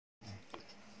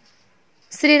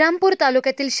श्रीरामपूर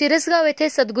तालुक्यातील शिरसगाव येथे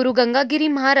सद्गुरू गंगागिरी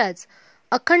महाराज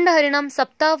अखंड हरिनाम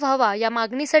सप्ताह व्हावा या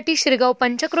मागणीसाठी शिरगाव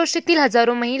पंचक्रोशीतील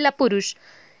हजारो महिला पुरुष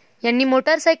यांनी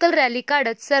मोटारसायकल रॅली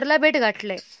काढत सरला भेट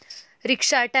गाठले।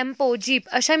 रिक्षा, टेम्पो, जीप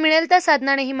अशा मिळेल त्या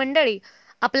साधनाने ही मंडळी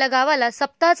आपल्या गावाला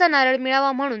सप्ताहाचा नारळ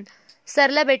मिळावा म्हणून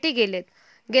सरला भेटी गेलेत।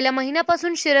 गेल्या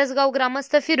महिन्यापासून शिरसगाव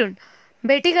ग्रामस्थ फिरून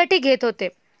भेटीगाठी घेत होते।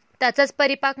 त्याचाच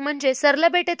परिपाक म्हणजे सरला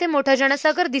भेट येथे मोठा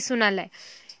जनसागर दिसून आलाय।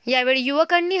 यावेळी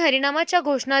युवकांनी हरिनामाच्या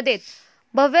घोषणा देत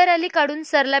भव्य रॅली काढून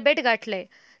सरला भेट गाठले।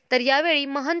 तर यावेळी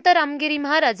महंत रामगिरी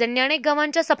महाराज यांनी अनेक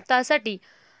गावांच्या सप्ताहासाठी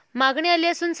मागणी आली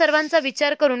असून सर्वांचा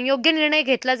विचार करून योग्य निर्णय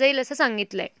घेतला जाईल असं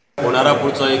सांगितलंय। होणारा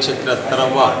पुढचा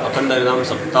 173वा अखंड हरिनाम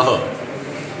सप्ताह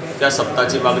त्या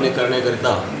सप्ताहाची मागणी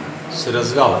करण्याकरिता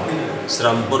शिरसगाव,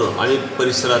 श्रीरामपूर आणि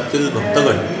परिसरातील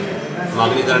भक्तगण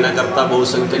मागणी करण्याकरता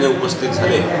बहुसंख्येने उपस्थित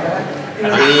झाले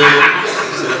आणि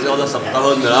शिरसगावला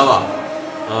सप्ताह मिळावा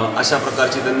अशा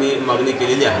प्रकारची त्यांनी मागणी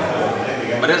केलेली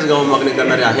आहे। बरेच गाव मागणी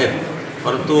करणारे आहेत,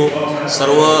 परंतु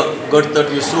सर्व गटतट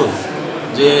विसरून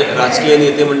जे राजकीय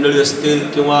नेते मंडळी असतील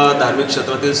किंवा धार्मिक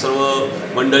क्षेत्रातील सर्व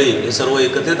मंडळी हे सर्व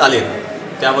एकत्रित आले,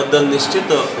 त्याबद्दल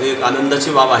निश्चित एक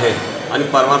आनंदाची बाब आहे आणि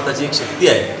परमार्थाची एक शक्ती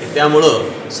आहे की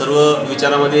त्यामुळं सर्व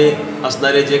विचारामध्ये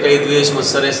असणारे जे काही द्वेष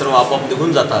मत्सर सर्व आपोआप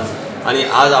निघून जातात आणि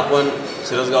आज आपण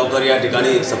शिरसगावकर या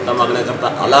ठिकाणी सप्ताह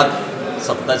मागण्याकरता आलात।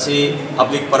 सप्ताहाची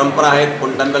आपली परंपरा आहे,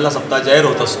 कोणत्याला सप्ताह जाहीर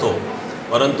होत असतो,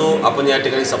 परंतु आपण या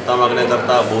ठिकाणी सप्ताह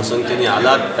मागण्याकरता बहुसंख्येने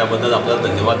आलात, त्याबद्दल आपल्याला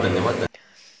धन्यवाद।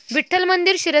 विठ्ठल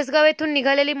मंदिर शिरसगाव येथून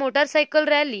निघालेली मोटारसायकल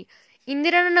रॅली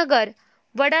इंदिरानगर,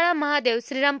 वडाळा महादेव,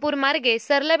 श्रीरामपूर मार्गे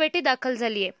सरला भेटी दाखल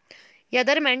झाली आहे। या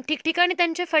दरम्यान ठिकठिकाणी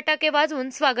त्यांचे फटाके वाजवून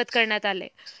स्वागत करण्यात आले।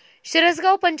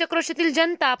 शिरसगाव पंचक्रोशीतील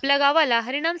जनता आपल्या गावाला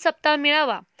हरिनाम सप्ताह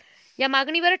मिळावा या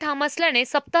मागणीवर ठाम असल्याने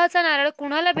सप्ताहाचा नारळ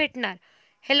कुणाला भेटणार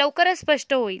हे लवकरच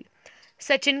स्पष्ट होईल।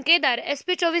 सचिन केदार,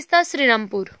 SP24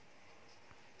 श्रीरामपूर।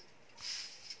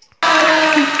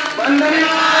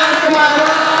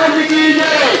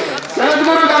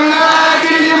 सद्गुरु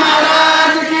गंगागिरी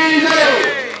महाराज की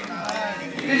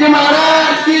जय।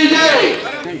 महाराज की जय।